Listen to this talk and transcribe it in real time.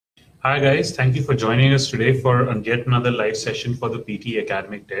Hi guys, thank you for joining us today for yet another live session for the PTE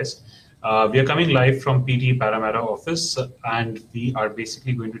academic test. We are coming live from PTE Parramatta office and we are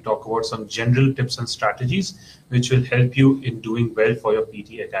basically going to talk about some general tips and strategies which will help you in doing well for your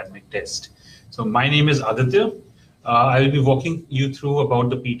PTE academic test. So my name is Aditya. I will be walking you through about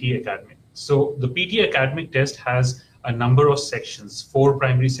the PTE academic. So the PTE academic test has a number of sections, 4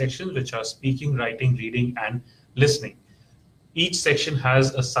 primary sections, which are speaking, writing, reading, and listening. Each section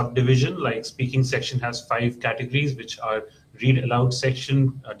has a subdivision, like speaking section has 5 categories, which are read aloud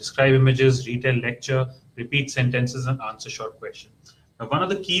section, describe images, retell lecture, repeat sentences, and answer short question. Now, one of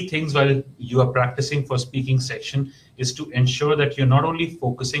the key things while you are practicing for speaking section is to ensure that you're not only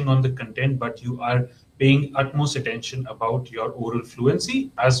focusing on the content, but you are paying utmost attention about your oral fluency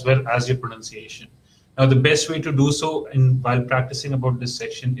as well as your pronunciation. Now, the best way to do so while practicing about this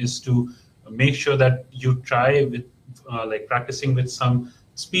section is to make sure that you try with like practicing with some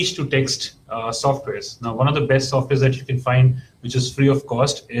speech-to-text softwares. Now, one of the best softwares that you can find, which is free of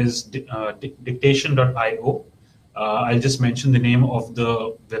cost, is dictation.io. I'll just mention the name of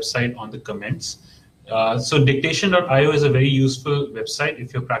the website on the comments. So dictation.io is a very useful website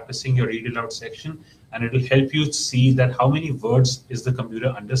if you're practicing your read aloud section, and it will help you see that how many words is the computer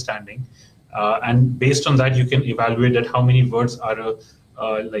understanding. And based on that, you can evaluate that how many words are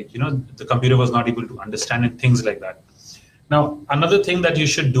the computer was not able to understand and things like that. Now, another thing that you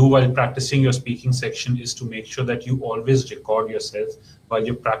should do while practicing your speaking section is to make sure that you always record yourself while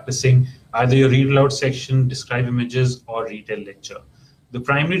you're practicing either your read aloud section, describe images, or retell lecture. The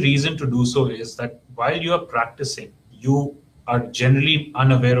primary reason to do so is that while you are practicing, you are generally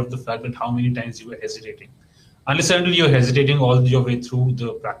unaware of the fact that how many times you are hesitating. Unless until you're hesitating all your way through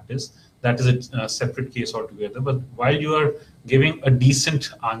the practice, that is a separate case altogether. But while you are giving a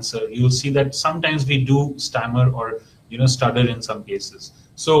decent answer, you'll see that sometimes we do stammer or stutter in some cases.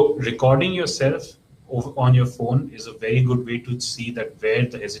 So recording yourself on your phone is a very good way to see that where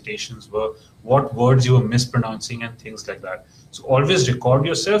the hesitations were, what words you were mispronouncing, and things like that. So always record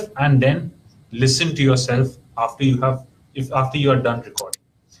yourself and then listen to yourself after you are done recording.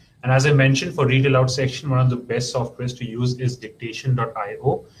 And as I mentioned, for read aloud section, one of the best softwares to use is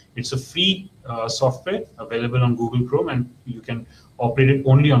dictation.io. It's a free software available on Google Chrome, and you can operate it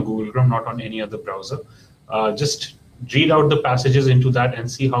only on Google Chrome, not on any other browser. Just read out the passages into that and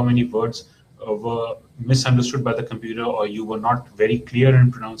see how many words were misunderstood by the computer or you were not very clear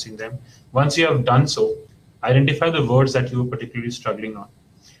in pronouncing them. Once you have done so, identify the words that you were particularly struggling on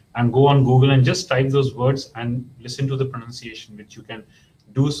and go on Google and just type those words and listen to the pronunciation, which you can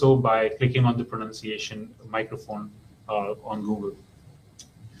do so by clicking on the pronunciation microphone on Google.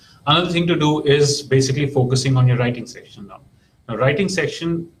 Another thing to do is basically focusing on your writing section now. Now, writing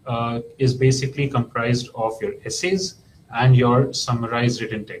section is basically comprised of your essays and your summarized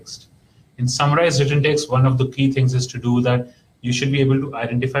written text. In summarized written text, one of the key things is to do that you should be able to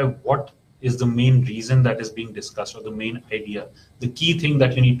identify what is the main reason that is being discussed or the main idea, the key thing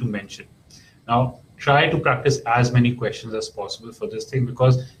that you need to mention. Now, try to practice as many questions as possible for this thing,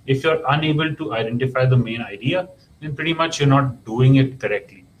 because if you're unable to identify the main idea, then pretty much you're not doing it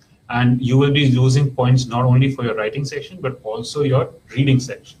correctly. And you will be losing points not only for your writing section, but also your reading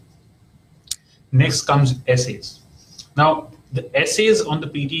section. Next comes essays. Now, the essays on the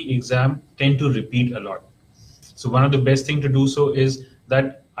PTE exam tend to repeat a lot. So one of the best thing to do so is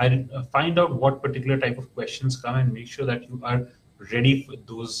that I find out what particular type of questions come and make sure that you are ready for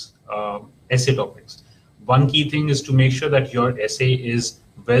those essay topics. One key thing is to make sure that your essay is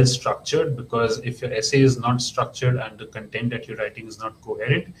well structured, because if your essay is not structured and the content that you're writing is not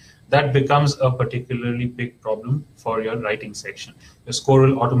coherent, that becomes a particularly big problem for your writing section. Your score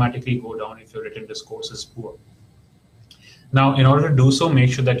will automatically go down if your written discourse is poor. Now, in order to do so,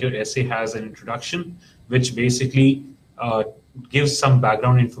 make sure that your essay has an introduction, which basically gives some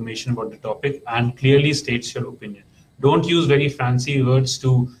background information about the topic and clearly states your opinion. Don't use very fancy words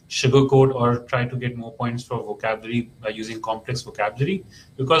to sugarcoat or try to get more points for vocabulary by using complex vocabulary,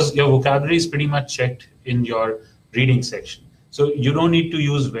 because your vocabulary is pretty much checked in your reading section. So you don't need to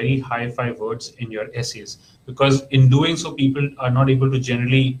use very high-fi words in your essays, because in doing so, people are not able to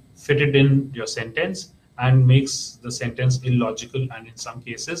generally fit it in your sentence and makes the sentence illogical and in some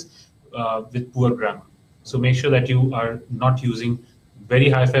cases with poor grammar. So make sure that you are not using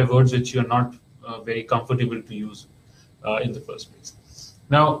very high-fi words which you're not very comfortable to use in the first place.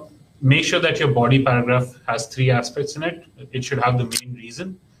 Now, make sure that your body paragraph has 3 aspects in it. It should have the main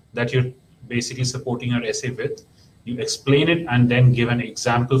reason that you're basically supporting your essay with. You explain it and then give an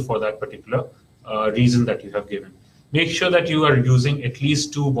example for that particular reason that you have given. Make sure that you are using at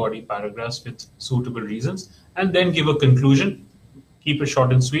least 2 body paragraphs with suitable reasons, and then give a conclusion keep it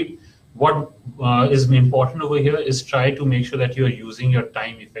short and sweet. What is important over here is try to make sure that you are using your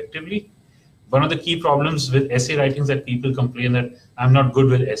time effectively. One of the key problems with essay writing is that people complain that I'm not good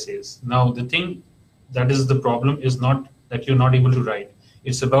with essays. Now, the thing that is the problem is not that you're not able to write.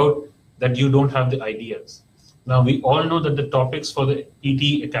 It's about that you don't have the ideas. Now, we all know that the topics for the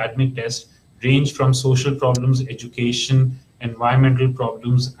PTE academic test range from social problems, education, environmental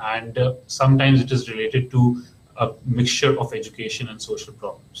problems, and sometimes it is related to a mixture of education and social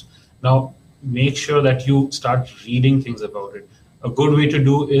problems. Now, make sure that you start reading things about it. A good way to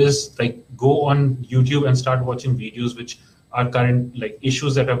do is like go on YouTube and start watching videos which are current, like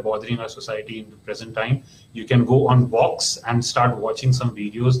issues that are bothering our society in the present time. You can go on walks and start watching some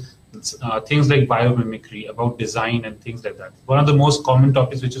videos, things like biomimicry, about design and things like that. One of the most common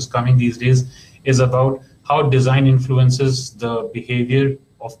topics which is coming these days is about how design influences the behavior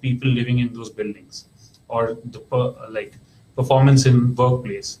of people living in those buildings, or the performance in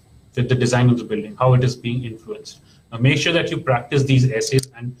workplace with the design of the building, how it is being influenced. Now make sure that you practice these essays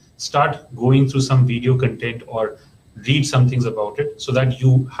and start going through some video content or read some things about it so that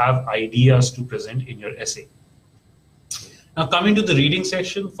you have ideas to present in your essay. Now coming to the reading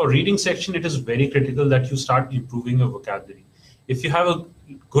section, for reading section, it is very critical that you start improving your vocabulary. If you have a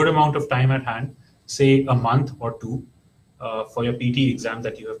good amount of time at hand, say a month or two for your PT exam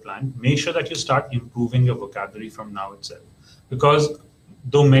that you have planned, make sure that you start improving your vocabulary from now itself. Because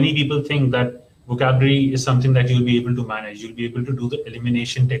though many people think that vocabulary is something that you'll be able to manage, you'll be able to do the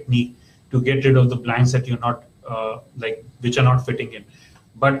elimination technique to get rid of the blanks that you're not which are not fitting in.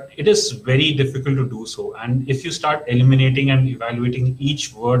 But it is very difficult to do so. And if you start eliminating and evaluating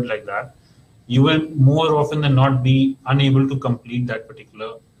each word like that, you will more often than not be unable to complete that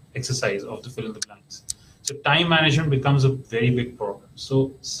particular exercise of the fill in the blanks. So time management becomes a very big problem.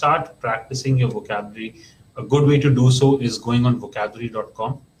 So start practicing your vocabulary. A good way to do so is going on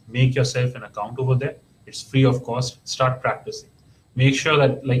vocabulary.com. Make yourself an account over there. It's free of cost. Start practicing. Make sure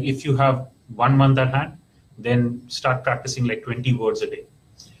that like if you have 1 month at hand, then start practicing like 20 words a day.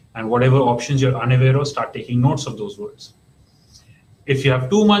 And whatever options you're unaware of, start taking notes of those words. If you have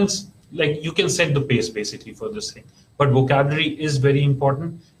 2 months, like you can set the pace basically for this thing. But vocabulary is very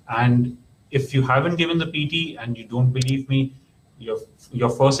important. And if you haven't given the PT and you don't believe me, your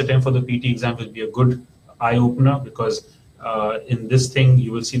first attempt for the PT exam will be a good eye opener, because in this thing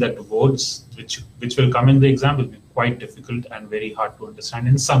you will see that the words which will come in the exam will be quite difficult and very hard to understand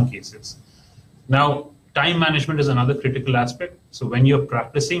in some cases. Now, time management is another critical aspect. So when you're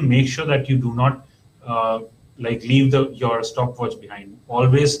practicing, make sure that you do not leave your stopwatch behind.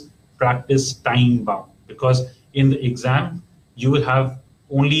 Always practice time bound, because in the exam you will have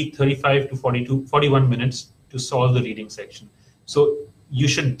only 35 to 41 minutes to solve the reading section. So you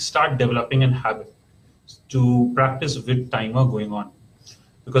should start developing a habit to practice with timer going on,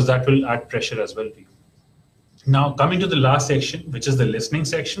 because that will add pressure as well to you. Now coming to the last section, which is the listening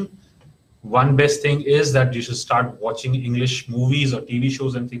section. One best thing is that you should start watching English movies or TV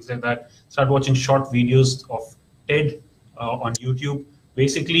shows and things like that. Start watching short videos of TED on YouTube.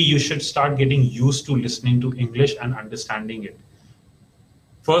 Basically, you should start getting used to listening to English and understanding it.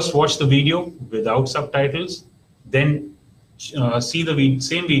 First, watch the video without subtitles, then see the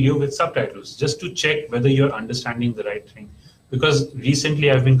same video with subtitles, just to check whether you're understanding the right thing. Because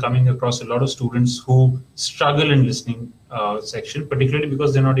recently I've been coming across a lot of students who struggle in listening section, particularly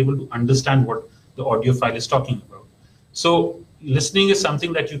because they're not able to understand what the audio file is talking about. So listening is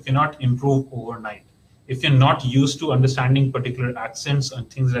something that you cannot improve overnight. If you're not used to understanding particular accents and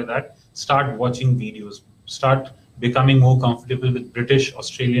things like that, start watching videos. Start becoming more comfortable with British,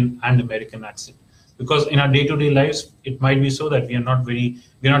 Australian, and American accent. Because in our day-to-day lives, it might be so that we're not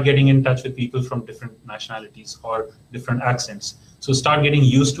getting in touch with people from different nationalities or different accents. So start getting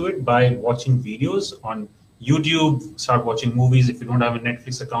used to it by watching videos on YouTube, start watching movies. If you don't have a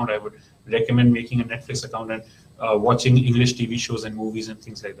Netflix account, I would recommend making a Netflix account and watching English TV shows and movies and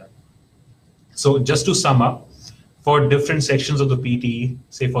things like that. So just to sum up, for different sections of the PTE,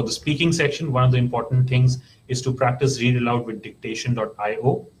 say for the speaking section, one of the important things is to practice read aloud with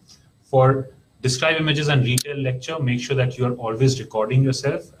dictation.io. For describe images and retell lecture, make sure that you are always recording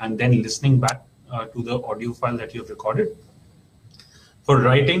yourself and then listening back to the audio file that you've recorded. For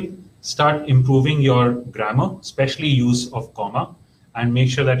writing, start improving your grammar, especially use of comma, and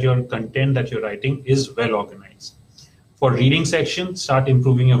make sure that your content that you're writing is well organized. For reading section, start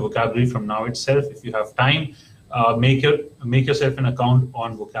improving your vocabulary from now itself. If you have time, make yourself an account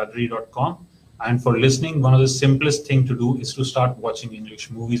on vocabulary.com. And for listening, one of the simplest thing to do is to start watching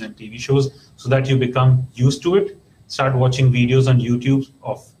English movies and TV shows so that you become used to it. Start watching videos on YouTube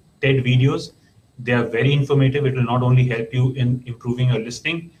of TED videos. They are very informative. It will not only help you in improving your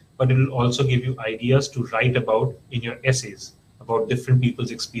listening, but it will also give you ideas to write about in your essays about different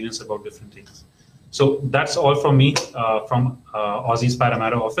people's experience about different things. So that's all from me from Aussie's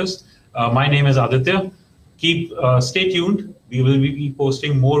Paramara office. My name is Aditya. Stay tuned. We will be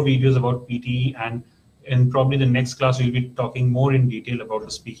posting more videos about PTE, and in probably the next class, we'll be talking more in detail about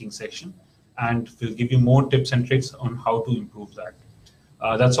the speaking section, and we'll give you more tips and tricks on how to improve that.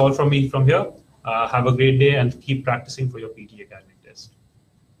 That's all from me from here. Have a great day and keep practicing for your PTE Academy.